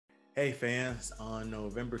Hey fans, on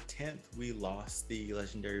November 10th, we lost the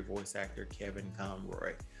legendary voice actor Kevin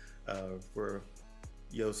Conroy. For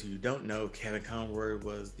those who don't know, Kevin Conroy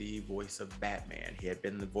was the voice of Batman. He had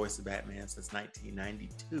been the voice of Batman since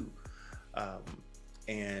 1992. Um,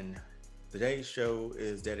 and today's show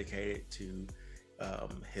is dedicated to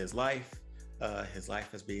his life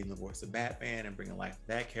as being the voice of Batman and bringing life to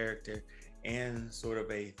that character, and sort of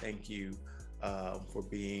a thank you for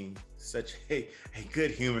being such a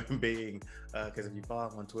good human being. Because if you follow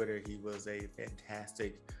him on Twitter, he was a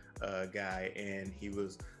fantastic guy, and he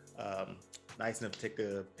was nice enough to take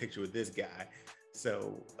a picture with this guy.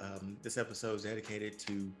 So this episode is dedicated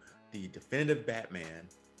to the definitive Batman,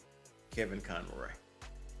 Kevin Conroy.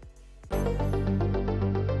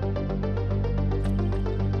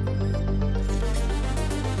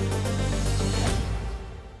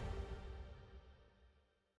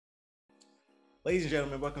 Ladies and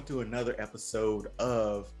gentlemen, welcome to another episode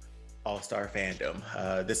of All-Star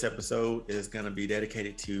Fandom. This episode is going to be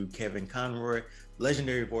dedicated to Kevin Conroy,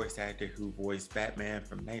 legendary voice actor who voiced Batman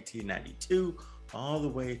from 1992 all the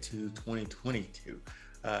way to 2022.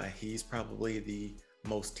 He's probably the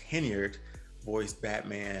most tenured voiced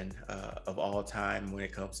Batman of all time when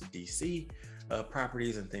it comes to DC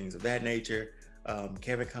properties and things of that nature.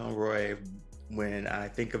 Kevin Conroy, when I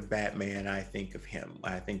think of Batman, I think of him.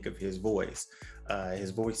 I think of his voice.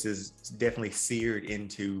 His voice is definitely seared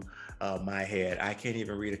into my head. I can't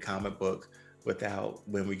even read a comic book without,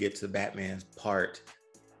 when we get to Batman's part,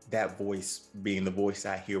 that voice being the voice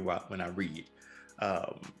I hear when I read.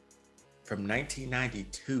 From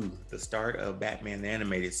 1992, the start of Batman the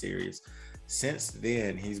Animated Series, since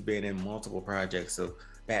then, he's been in multiple projects of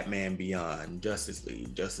Batman Beyond, Justice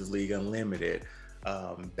League Unlimited,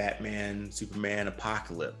 Batman, Superman,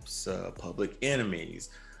 Apocalypse, Public Enemies,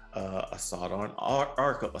 Assault on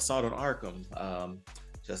Arkham,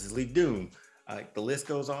 Justice League Doom. The list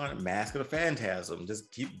goes on. Mask of the Phantasm.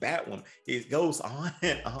 Just keep Batwoman. It goes on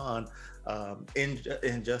and on.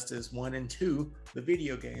 Injustice 1 and 2, the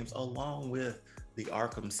video games, along with the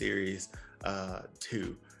Arkham series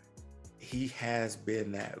 2. He has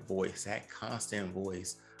been that voice, that constant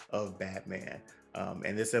voice of Batman.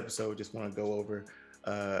 And this episode, just want to go over,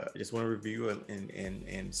 just want to review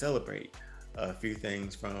and celebrate a few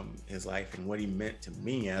things from his life and what he meant to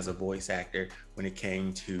me as a voice actor when it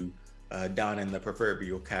came to donning the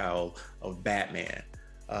proverbial cowl of Batman.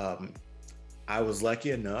 I was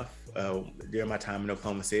lucky enough during my time in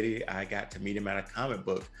Oklahoma City, I got to meet him at a comic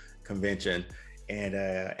book convention, and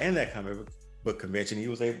that comic book convention, he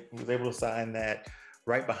was able to sign that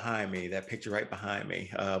right behind me, that picture right behind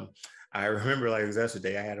me. I remember like it was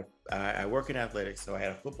yesterday. I work in athletics, so I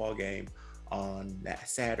had a football game on that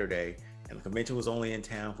Saturday, and the convention was only in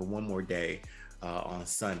town for one more day on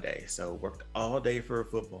Sunday. So worked all day for a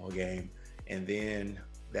football game, and then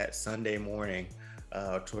that Sunday morning,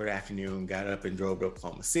 toward afternoon, got up and drove to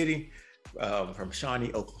Oklahoma City. From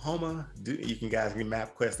Shawnee, Oklahoma. You can guys can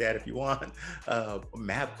MapQuest that if you want.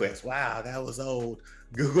 MapQuest, wow, that was old.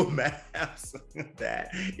 Google Maps that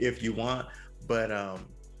if you want. But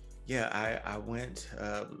yeah, I went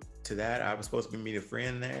to that. I was supposed to meet a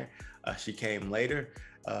friend there. She came later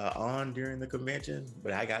on during the convention,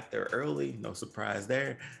 but I got there early. No surprise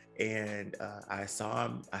there. And I saw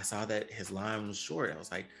him. I saw that his line was short. I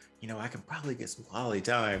was like, I can probably get some quality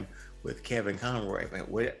time with Kevin Conroy, but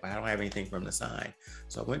I don't have anything from the sign.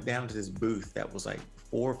 So I went down to this booth that was like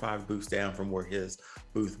 4 or 5 booths down from where his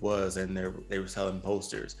booth was, and they were selling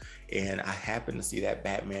posters. And I happened to see that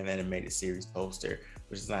Batman Animated Series poster,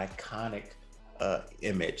 which is an iconic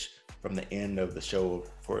image from the end of the show.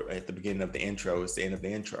 At the beginning of the intro, it's the end of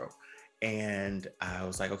the intro. And I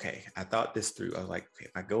was like, okay, I thought this through. I was like, okay,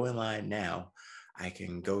 if I go in line now, I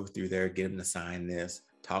can go through there, get him to sign this,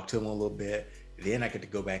 talk to him a little bit. Then I get to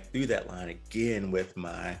go back through that line again with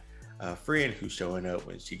my friend who's showing up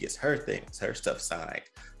when she gets her stuff signed.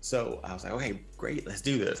 So I was like, okay, great, let's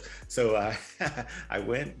do this. So I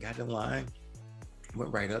went, got in line,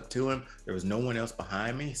 went right up to him. There was no one else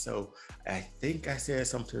behind me. So I think I said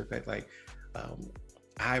something to the effect like,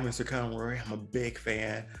 hi, Mr. Conroy, I'm a big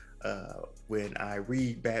fan. When I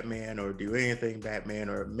read Batman or do anything Batman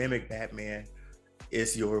or mimic Batman,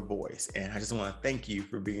 it's your voice. And I just want to thank you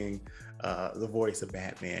for being the voice of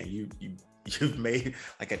Batman. You've made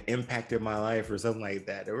like an impact in my life or something like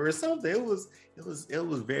that. Or something. It was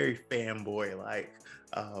very fanboy like,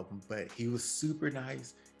 but he was super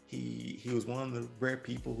nice. He was one of the rare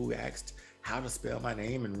people who asked how to spell my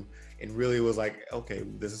name and really was like, okay,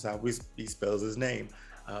 this is how he spells his name.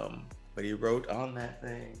 But he wrote on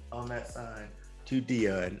that sign, to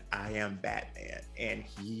Dion, I am Batman. And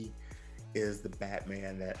he is the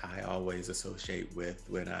Batman that I always associate with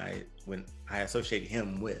when I associate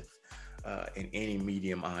him with in any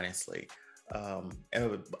medium, honestly.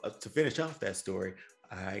 To finish off that story,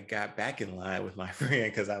 I got back in line with my friend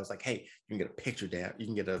because I was like, hey, you can get a picture down, you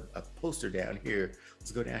can get a poster down here.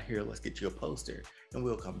 Let's go down here, let's get you a poster, and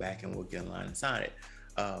we'll come back and we'll get in line and sign it.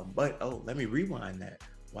 But let me rewind that.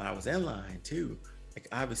 When I was in line too, like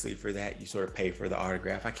obviously for that you sort of pay for the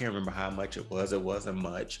autograph. I can't remember how much it was. It wasn't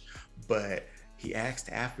much, but he asked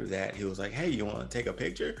after that. He was like, "Hey, you want to take a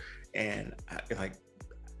picture?" And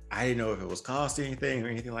I didn't know if it was cost anything or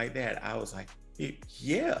anything like that. I was like,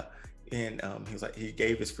 "Yeah." And he was like, he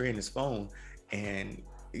gave his friend his phone, and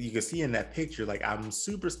you can see in that picture, like I'm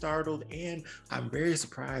super startled and I'm very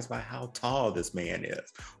surprised by how tall this man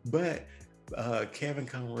is. But Kevin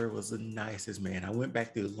Conroy was the nicest man. I went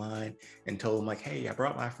back through the line and told him like, "Hey, I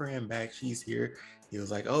brought my friend back. She's here." He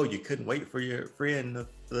was like, "Oh, you couldn't wait for your friend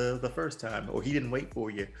the first time, or he didn't wait for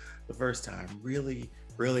you the first time." Really,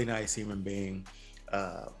 really nice human being.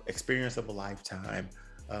 Experience of a lifetime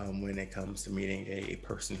when it comes to meeting a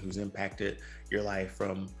person who's impacted your life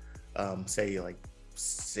from, say, like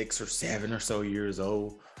 6 or 7 or so years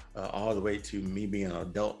old, all the way to me being an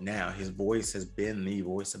adult now. His voice has been the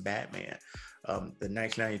voice of Batman. The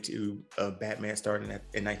 1992 Batman, starting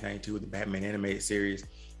in 1992 with the Batman animated series,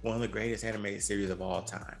 one of the greatest animated series of all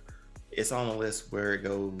time. It's on the list where it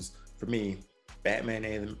goes for me: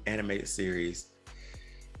 Batman animated series,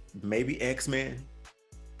 maybe X-Men,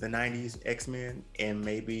 the 90s X-Men, and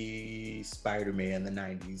maybe Spider-Man, the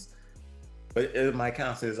 90s. But my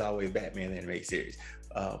constant is always Batman animated series.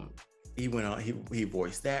 He went on, he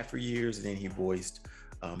voiced that for years, and then he voiced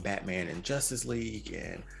Batman in Justice League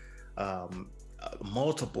and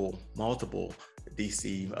multiple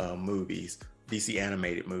DC movies, DC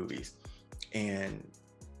animated movies. And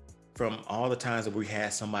from all the times that we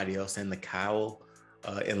had somebody else in the cowl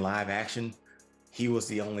in live action, he was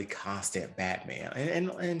the only constant Batman.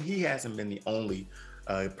 And he hasn't been the only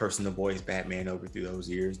person to voice Batman over through those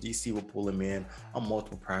years. DC will pull him in on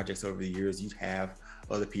multiple projects over the years. You'd have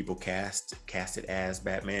other people casted as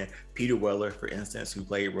Batman. Peter Weller, for instance, who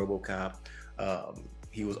played RoboCop.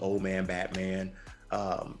 He was Old Man Batman.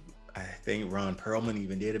 I think Ron Perlman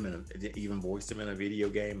even voiced him in a video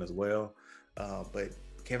game as well. But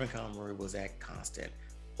Kevin Conroy was that constant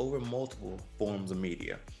over multiple forms of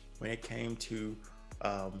media. When it came to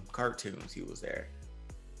cartoons, he was there.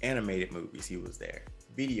 Animated movies, he was there.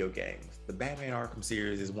 Video games. The Batman Arkham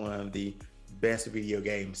series is one of the best video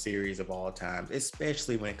game series of all time,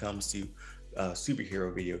 especially when it comes to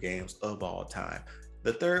superhero video games of all time.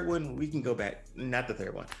 The third one, we can go back, not the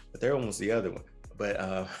third one. The third one was the other one, but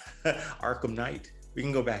Arkham Knight, we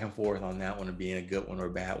can go back and forth on that one of being a good one or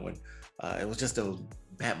a bad one. It was just those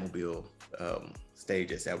Batmobile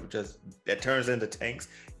stages that turns into tanks.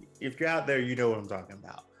 If you're out there, you know what I'm talking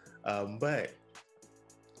about. But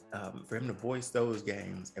for him to voice those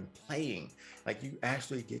games and playing, like you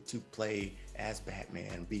actually get to play as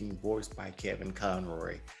Batman, being voiced by Kevin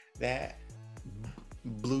Conroy, that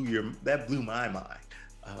blew my mind.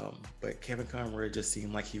 But Kevin Conroy just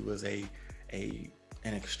seemed like he was an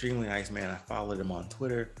extremely nice man. I followed him on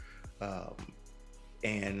Twitter,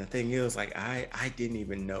 and the thing is, like I didn't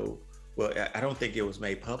even know. Well, I don't think it was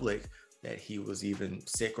made public that he was even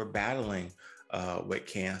sick or battling with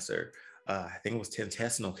cancer. I think it was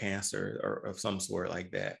intestinal cancer or of some sort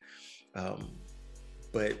like that.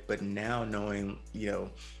 But now knowing,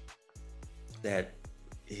 that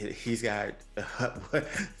he's got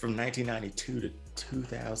from 1992 to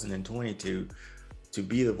 2022 to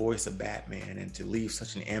be the voice of Batman and to leave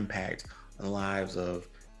such an impact on the lives of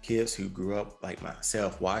kids who grew up like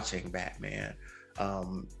myself watching Batman,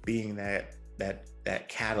 being that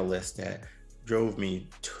catalyst that drove me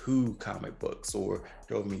to comic books or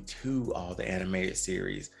drove me to all the animated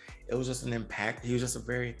series. It was just an impact. He had a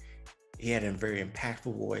very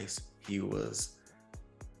impactful voice. He was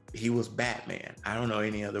Batman. I don't know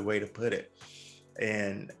any other way to put it.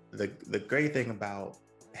 And the great thing about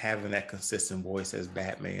having that consistent voice as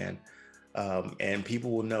Batman, and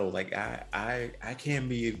people will know, like I can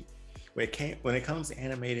be, when it comes to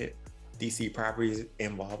animated DC properties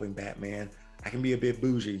involving Batman, I can be a bit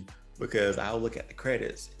bougie because I'll look at the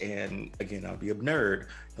credits, and again, I'll be a nerd.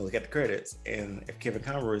 I'll look at the credits, and if Kevin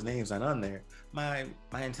Conroy's name's not on there, my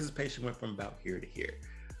anticipation went from about here to here.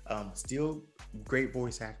 Still great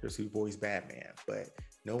voice actors who voice Batman, but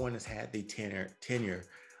no one has had the tenure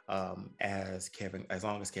as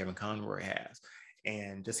long as Kevin Conroy has.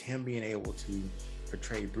 And just him being able to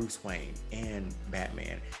portray Bruce Wayne and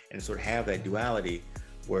Batman and sort of have that duality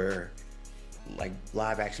where like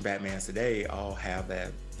live action Batmans today all have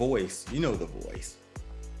that voice, you know, the voice.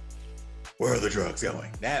 Where are the drugs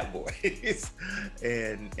going? That voice.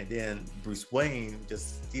 And then Bruce Wayne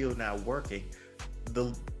just still not working.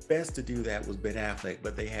 The best to do that was Ben Affleck,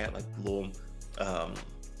 but they had like the little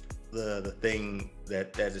the thing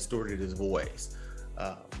that distorted his voice.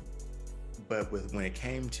 But when it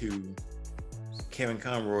came to Kevin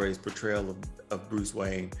Conroy's portrayal of Bruce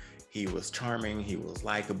Wayne, he was charming, he was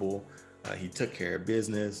likable, he took care of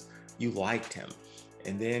business, you liked him.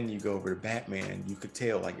 And then you go over to Batman, you could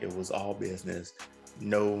tell like it was all business,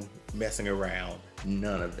 no messing around,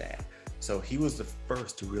 none of that. So he was the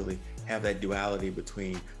first to really have that duality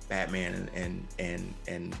between Batman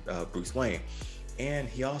and Bruce Wayne. And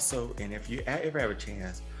he also, and if you ever have a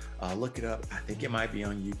chance, look it up. I think it might be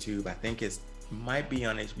on YouTube. I think it might be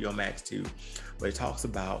on HBO Max too. But it talks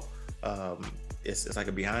about it's like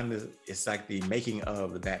it's like the making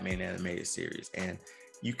of the Batman animated series, and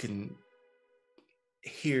you can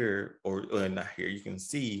hear or not hear, you can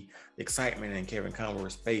see the excitement in Kevin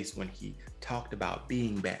Conroy's face when he talked about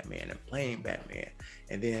being Batman and playing Batman,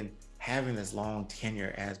 and then having this long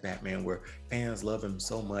tenure as Batman where fans love him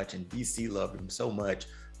so much and DC love him so much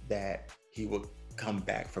that he would come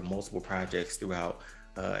back for multiple projects throughout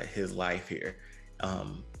his life here.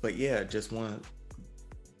 But yeah, just one,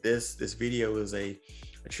 this video is a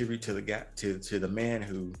tribute to the guy, to the man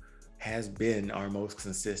who has been our most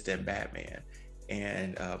consistent Batman.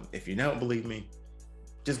 And if you don't believe me,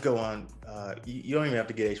 just go on, you don't even have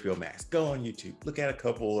to get HBO Max. Go on YouTube, look at a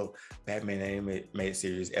couple of Batman animated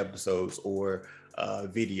series episodes or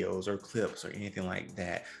videos or clips or anything like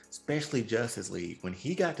that, especially Justice League. When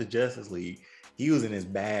he got to Justice League, he was in his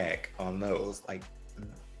bag on those. Like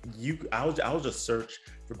I'll just search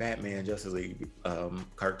for Batman Justice League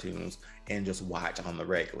cartoons and just watch on the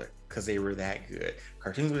regular because they were that good.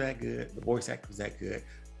 Cartoons were that good, the voice actor was that good.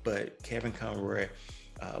 But Kevin Conroy,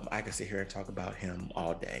 I could sit here and talk about him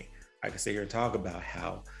all day. I could sit here and talk about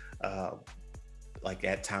how, like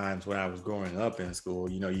at times when I was growing up in school,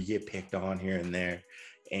 you know, you get picked on here and there.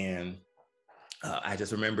 And I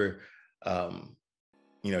just remember,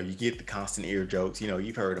 you know, you get the constant ear jokes, you know,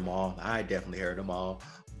 you've heard them all. I definitely heard them all.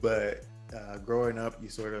 But growing up,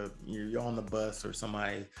 you're on the bus or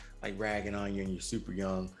somebody like ragging on you and you're super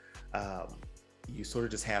young. You sort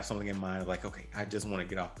of just have something in mind of like, okay, I just want to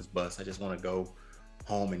get off this bus. I just want to go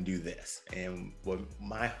home and do this. And what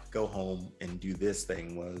my go home and do this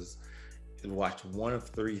thing was watch one of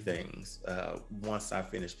three things once I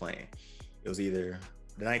finished playing. It was either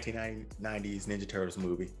the 1990s Ninja Turtles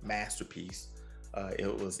movie, masterpiece.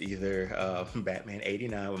 It was either Batman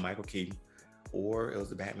 89 with Michael Keaton, or it was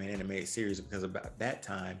the Batman animated series, because about that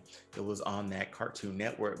time, it was on that Cartoon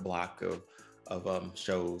Network block of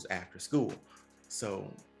shows after school. So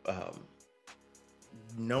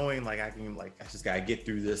knowing like I just gotta get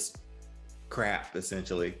through this crap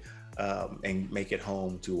essentially and make it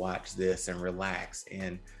home to watch this and relax,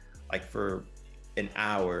 and like for an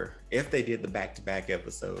hour, if they did the back-to-back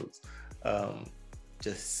episodes,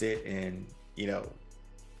 just sit and, you know,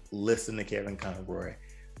 listen to Kevin Conroy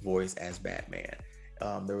voice as Batman.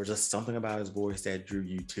 There was just something about his voice that drew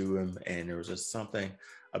you to him, and there was just something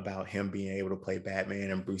about him being able to play Batman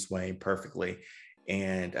and Bruce Wayne perfectly.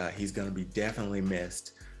 And he's going to be definitely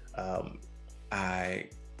missed. I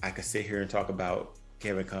could sit here and talk about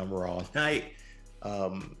Kevin Conroy all night,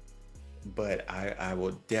 but I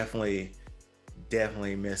will definitely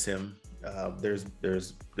miss him.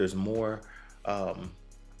 There's more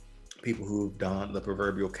people who've done the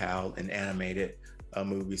proverbial cowl in animated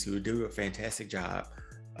movies who do a fantastic job.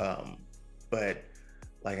 But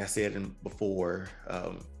like I said before,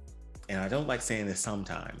 and I don't like saying this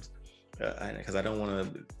sometimes, because I don't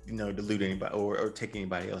want to, you know, dilute anybody or take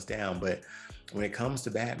anybody else down. But when it comes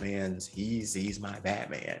to Batman's, he's my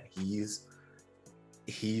Batman. He's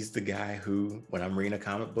the guy who, when I'm reading a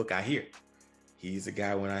comic book, I hear. He's the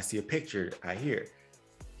guy when I see a picture, I hear.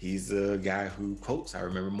 He's the guy who quotes I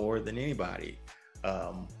remember more than anybody.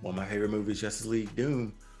 One of my favorite movies, Justice League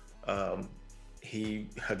Doom. He,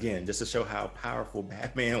 again, just to show how powerful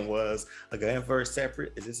Batman was, again, this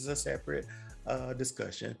is a separate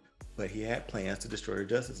discussion, but he had plans to destroy the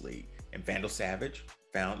Justice League, and Vandal Savage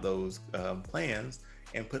found those plans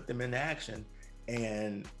and put them into action,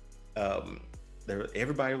 and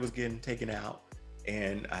everybody was getting taken out,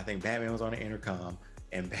 and I think Batman was on the intercom,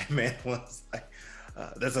 and Batman was like,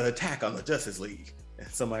 there's an attack on the Justice League, and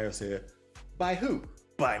somebody else said, by who?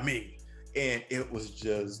 By me. And it was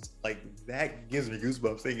just like, that gives me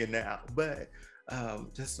goosebumps thinking now. But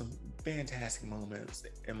just some fantastic moments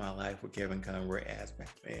in my life with Kevin Conroy as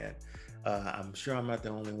Batman. I'm sure I'm not the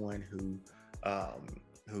only one who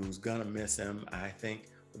who's gonna miss him. I think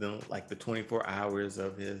within like the 24 hours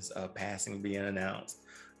of his passing being announced,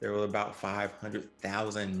 there were about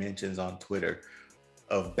 500,000 mentions on Twitter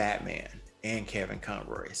of Batman and Kevin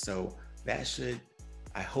Conroy. So that should,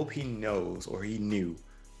 I hope he knows, or he knew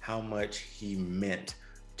how much he meant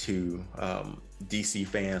to DC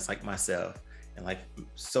fans like myself and like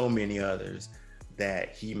so many others,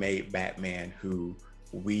 that he made Batman who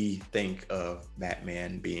we think of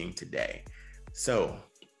Batman being today. So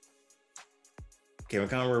Kevin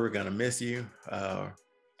Conroy, we're gonna miss you.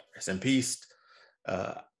 Rest in peace.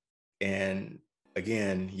 And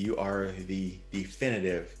again, you are the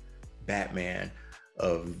definitive Batman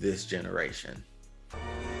of this generation.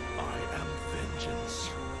 I am vengeance.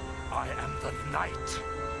 I am the night.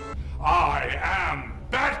 I am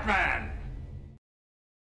Batman!